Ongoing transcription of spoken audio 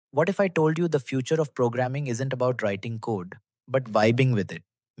What if I told you the future of programming isn't about writing code, but vibing with it?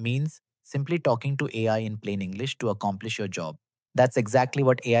 Means simply talking to AI in plain English to accomplish your job. That's exactly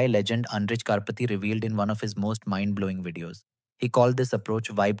what AI legend Andrej Karpathy revealed in one of his most mind blowing videos. He called this approach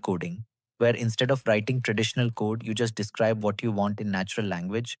vibe coding, where instead of writing traditional code, you just describe what you want in natural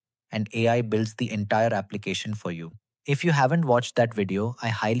language, and AI builds the entire application for you. If you haven't watched that video, I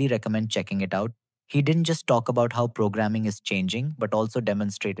highly recommend checking it out. He didn't just talk about how programming is changing, but also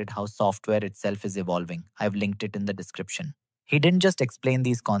demonstrated how software itself is evolving. I've linked it in the description. He didn't just explain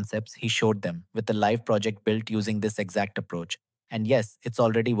these concepts, he showed them with a live project built using this exact approach. And yes, it's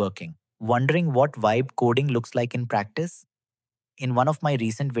already working. Wondering what vibe coding looks like in practice? In one of my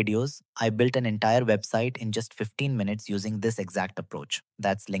recent videos, I built an entire website in just 15 minutes using this exact approach.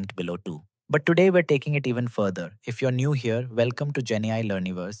 That's linked below too. But today we're taking it even further. If you're new here, welcome to GenAI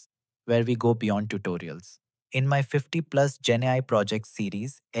Learniverse, where we go beyond tutorials. In my 50 plus GenAI projects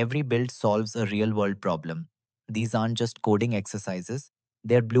series, every build solves a real world problem. These aren't just coding exercises,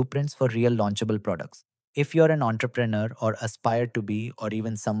 they're blueprints for real launchable products. If you're an entrepreneur or aspire to be, or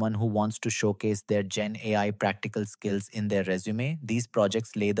even someone who wants to showcase their Gen AI practical skills in their resume, these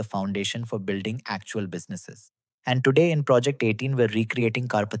projects lay the foundation for building actual businesses. And today in Project 18, we're recreating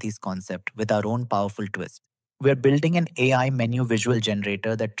Karpathy's concept with our own powerful twist. We're building an AI menu visual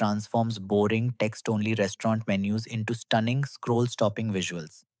generator that transforms boring text only restaurant menus into stunning scroll stopping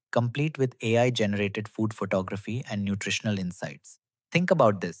visuals, complete with AI generated food photography and nutritional insights. Think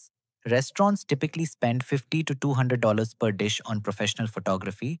about this. Restaurants typically spend $50 to $200 per dish on professional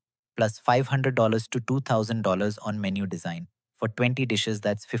photography, plus $500 to $2,000 on menu design. For 20 dishes,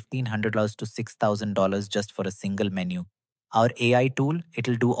 that's $1,500 to $6,000 just for a single menu. Our AI tool,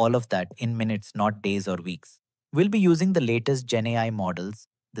 it'll do all of that in minutes, not days or weeks. We'll be using the latest Gen AI models,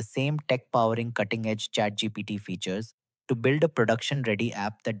 the same tech powering cutting edge ChatGPT features, to build a production ready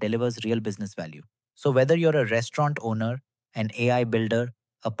app that delivers real business value. So, whether you're a restaurant owner, an AI builder,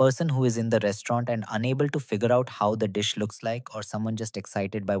 a person who is in the restaurant and unable to figure out how the dish looks like, or someone just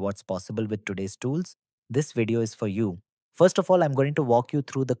excited by what's possible with today's tools, this video is for you. First of all, I'm going to walk you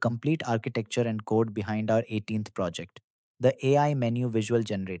through the complete architecture and code behind our 18th project, the AI menu visual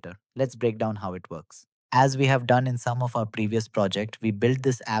generator. Let's break down how it works. As we have done in some of our previous projects, we built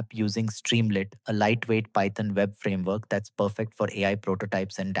this app using Streamlit, a lightweight Python web framework that's perfect for AI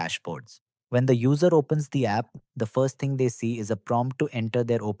prototypes and dashboards. When the user opens the app, the first thing they see is a prompt to enter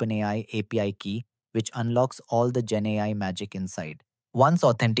their OpenAI API key, which unlocks all the GenAI magic inside. Once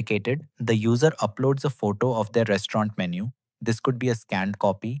authenticated, the user uploads a photo of their restaurant menu. This could be a scanned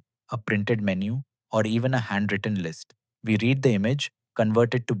copy, a printed menu, or even a handwritten list. We read the image,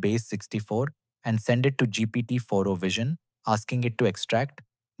 convert it to base 64, and send it to GPT-4o Vision, asking it to extract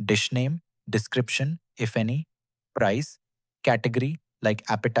dish name, description, if any, price, category like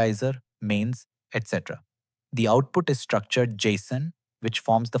appetizer, mains, etc. The output is structured JSON, which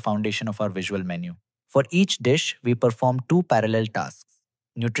forms the foundation of our visual menu. For each dish, we perform two parallel tasks.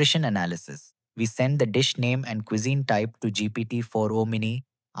 Nutrition analysis. We send the dish name and cuisine type to GPT-4o Mini,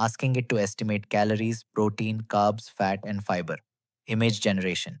 asking it to estimate calories, protein, carbs, fat, and fiber. Image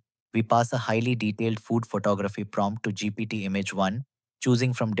generation. We pass a highly detailed food photography prompt to GPT Image 1,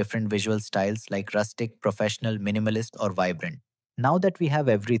 choosing from different visual styles like rustic, professional, minimalist, or vibrant. Now that we have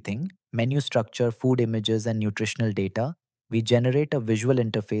everything, menu structure, food images, and nutritional data, we generate a visual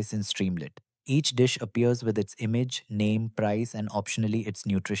interface in Streamlit. Each dish appears with its image, name, price, and optionally its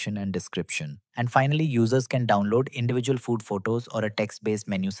nutrition and description. And finally, users can download individual food photos or a text based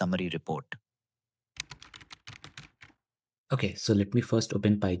menu summary report. Okay, so let me first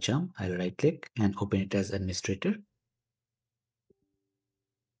open PyCharm. I'll right click and open it as administrator.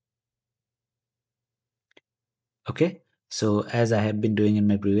 Okay, so as I have been doing in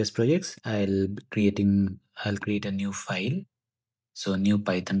my previous projects, I'll create a new file. So new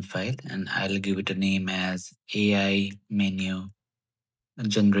Python file, and I'll give it a name as AI menu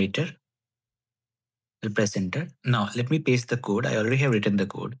generator. I'll press enter. Now let me paste the code. I already have written the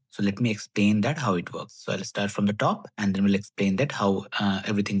code. So let me explain that how it works. So I'll start from the top and then we'll explain that how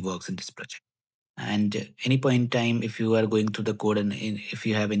everything works in this project. And any point in time, if you are going through the code and if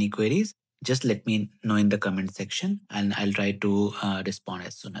you have any queries, just let me know in the comment section and I'll try to respond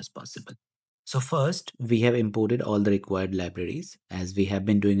as soon as possible. So first, we have imported all the required libraries as we have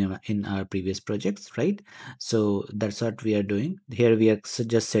been doing in our previous projects, right? So that's what we are doing. Here we are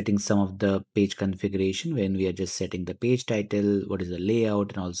just setting some of the page configuration when we are just setting the page title, what is the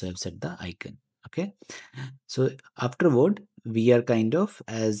layout, and also have set the icon. Okay. So afterward, we are kind of,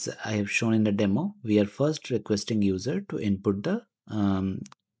 as I have shown in the demo, we are first requesting user to input the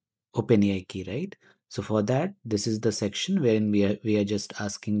OpenAI key, right? So for that, this is the section wherein we are just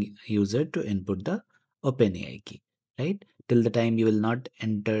asking user to input the OpenAI key, right? Till the time you will not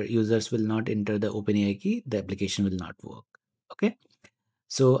enter, users will not enter the OpenAI key, the application will not work. Okay.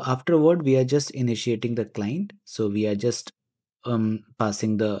 So afterward, we are just initiating the client. So we are just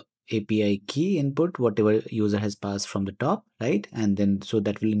passing the API key input, whatever user has passed from the top, right? And then so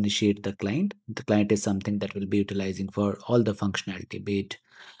that will initiate the client. The client is something that will be utilizing for all the functionality, be it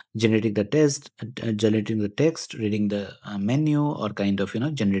generating the generating the text, reading the menu, or kind of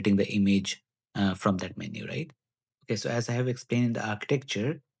generating the image from that menu, right? Okay, so as I have explained in the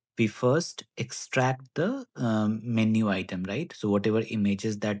architecture, we first extract the menu item, right? So whatever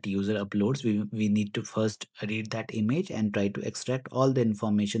images that user uploads, we need to first read that image and try to extract all the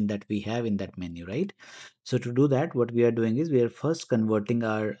information that we have in that menu, right? So to do that, what we are doing is we are first converting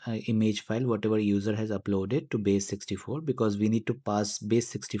our image file, whatever user has uploaded, to base 64, because we need to pass base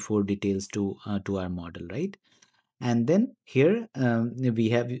 64 details to our model, right? And then here we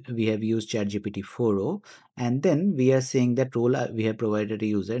have used ChatGPT 4.0, and then we are saying that role we have provided a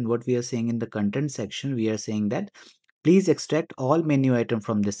user, and what we are saying in the content section, we are saying that please extract all menu item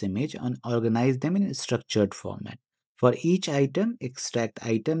from this image and organize them in a structured format. For each item, extract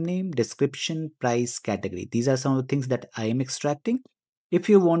item name, description, price, category. These are some of the things that I am extracting. If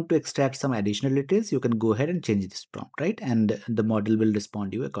you want to extract some additional details, you can go ahead and change this prompt, right? And the model will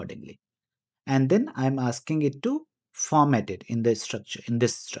respond you accordingly. And then I'm asking it to format it in this structure,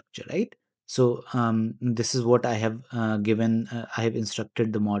 right? So this is what I have given. I have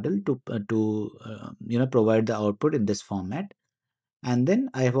instructed the model to provide the output in this format. And then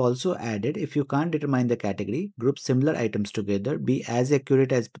I have also added, if you can't determine the category, group similar items together, be as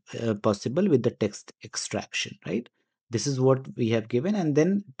accurate as possible with the text extraction, right? This is what we have given, and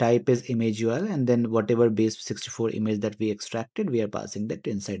then type is image URL, and then whatever base 64 image that we extracted, we are passing that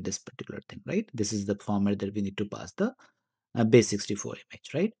inside this particular thing, right? This is the format that we need to pass the base 64 image,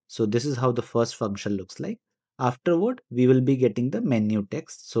 right? So this is how the first function looks like. Afterward, we will be getting the menu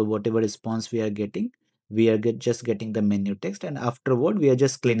text. So whatever response we are getting, we are just getting the menu text, and afterward we are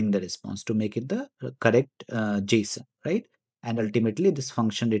just cleaning the response to make it the correct JSON, right? And ultimately this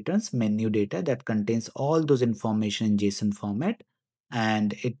function returns menu data that contains all those information in JSON format,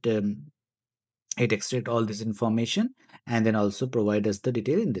 and it extract all this information and then also provide us the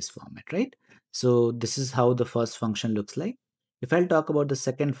detail in this format, right? So this is how the first function looks like. If I'll talk about the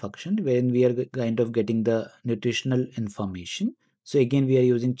second function, wherein we are kind of getting the nutritional information. So again, we are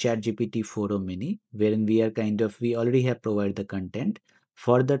using ChatGPT 4.0 mini, wherein we already have provided the content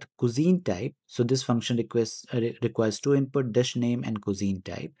for that cuisine type. So this function requires two input, dish name and cuisine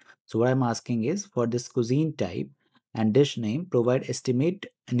type. So what I'm asking is, for this cuisine type and dish name, provide estimate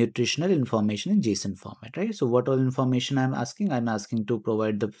nutritional information in JSON format, right? So what all information I'm asking? I'm asking to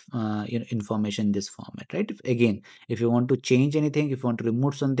provide the information in this format, right? Again, if you want to change anything, if you want to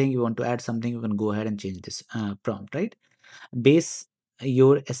remove something, you want to add something, you can go ahead and change this prompt, right? Base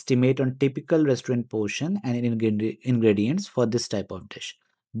your estimate on typical restaurant portion and ingredients for this type of dish.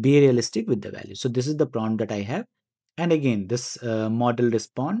 Be realistic with the value. So this is the prompt that I have. And again, this model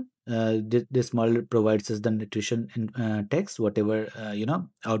respond. This model provides us the nutrition text, whatever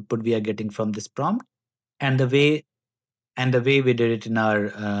output we are getting from this prompt, and the way we did it in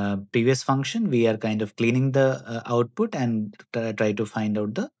our previous function, we are kind of cleaning the output and try to find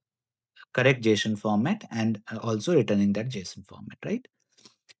out the correct JSON format, and also returning that JSON format, right?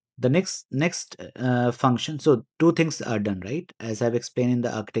 The next function, so two things are done, right? As I've explained in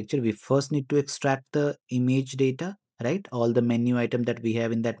the architecture, we first need to extract the image data, right? All the menu item that we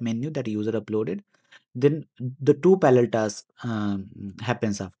have in that menu that user uploaded. Then the two parallel tasks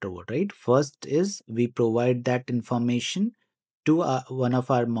happens afterward, right? First is we provide that information to one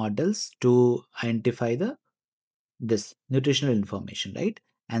of our models to identify the this nutritional information, right?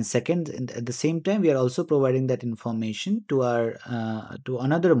 And second, at the same time, we are also providing that information to our to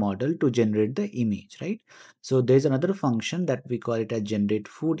another model to generate the image, right? So there's another function that we call it as generate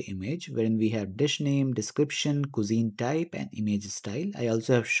food image, wherein we have dish name, description, cuisine type, and image style. I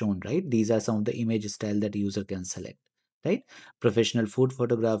also have shown, right? These are some of the image style that user can select, right? Professional food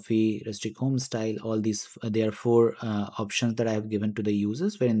photography, Rustic home style, all these, there are four options that I have given to the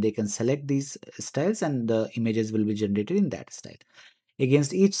users, wherein they can select these styles and the images will be generated in that style.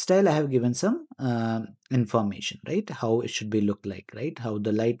 Against each style, I have given some information, right? How it should be look like, right? How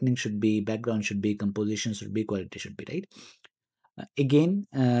the lightning should be, background should be, composition should be, quality should be, right? Again,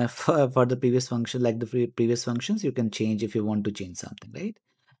 for the previous function, like the previous functions, you can change if you want to change something, right?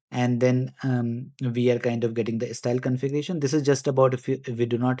 And then we are kind of getting the style configuration. This is just about if we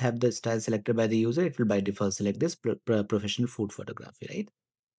do not have the style selected by the user, it will by default select this professional food photography, right?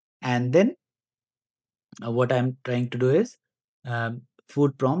 And then what I'm trying to do is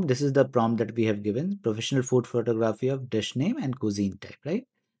food prompt. This is the prompt that we have given: professional food photography of dish name and cuisine type, right?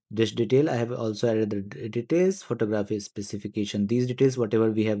 Dish detail, I have also added the details, photography specification, these details, whatever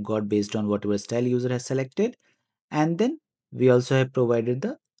we have got based on whatever style user has selected. And then we also have provided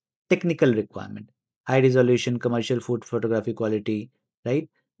the technical requirement: high resolution commercial food photography quality, right?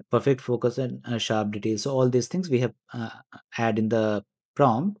 Perfect focus and sharp details. So all these things we have add in the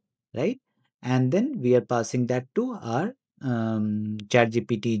prompt, right? And then we are passing that to our chat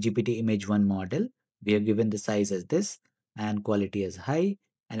GPT image 1 model. We have given the size as this and quality as high,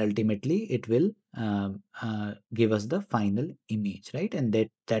 and ultimately it will give us the final image, right? And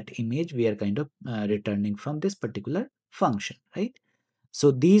that image we are kind of returning from this particular function, right? So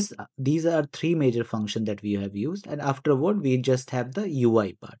these are three major functions that we have used, and afterward we just have the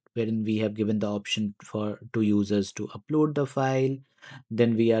UI part, wherein we have given the option for to users to upload the file.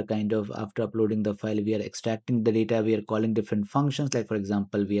 Then we are kind of, after uploading the file, we are extracting the data. We are calling different functions, like for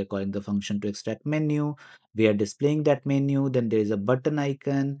example we are calling the function to extract menu. We are displaying that menu. Then there is a button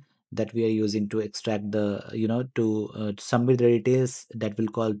icon that we are using to extract the, to submit the details. That will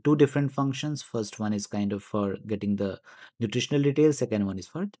call two different functions. First one is kind of for getting the nutritional details, second one is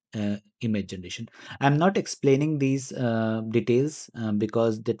for image generation. I'm not explaining these details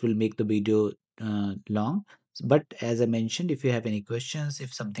because that will make the video long. But as I mentioned, if you have any questions,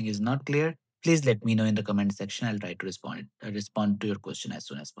 if something is not clear, please let me know in the comment section. I'll try to respond to your question as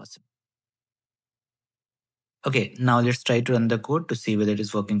soon as possible. Okay, now let's try to run the code to see whether it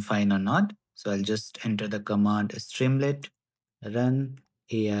is working fine or not. So I'll just enter the command streamlit run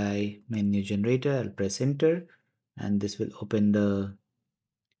AI menu generator. I'll press enter, and this will open the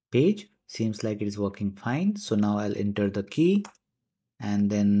page. Seems like it is working fine. So now I'll enter the key, and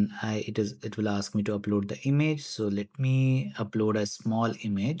then it will ask me to upload the image. So let me upload a small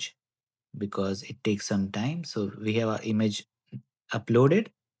image because it takes some time. So we have our image uploaded.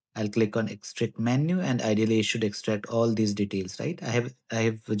 I'll click on extract menu, and ideally it should extract all these details, right? I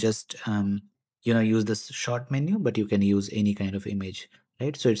have just used this short menu, but you can use any kind of image,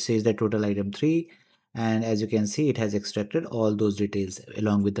 right? So it says that total item 3, and as you can see, it has extracted all those details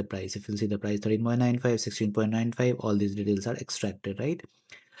along with the price. If you see the price 13.95, 16.95, all these details are extracted, right?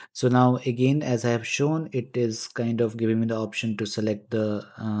 So now again, as I have shown, it is kind of giving me the option to select the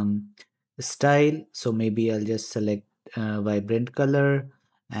style. So maybe I'll just select vibrant color,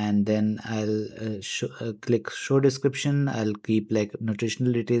 and then I'll click show description. I'll keep like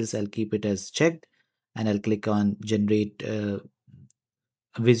nutritional details, I'll keep it as checked, and I'll click on generate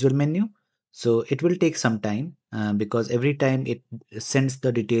visual menu. So it will take some time because every time it sends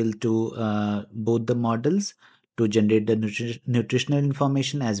the detail to both the models to generate the nutritional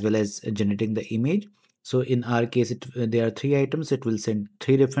information as well as generating the image. So in our case, there are three items. It will send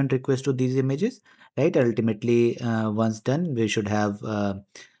three different requests to these images, right? Ultimately, once done, we should have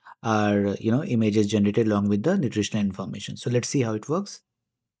our images generated along with the nutritional information. So let's see how it works.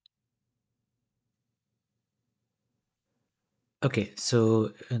 Okay,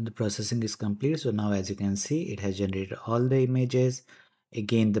 so the processing is complete. So now as you can see, it has generated all the images.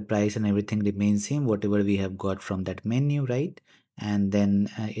 Again, the price and everything remains same, whatever we have got from that menu, right? And then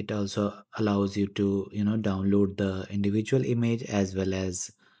it also allows you to, download the individual image as well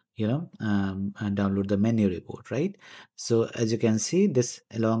as, download the menu report, right? So as you can see, this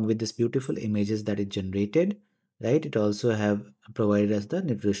along with this beautiful images that it generated, right? It also have provided us the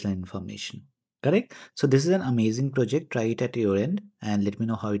nutritional information. Correct? So this is an amazing project. Try it at your end and let me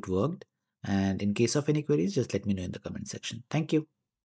know how it worked. And in case of any queries, just let me know in the comment section. Thank you.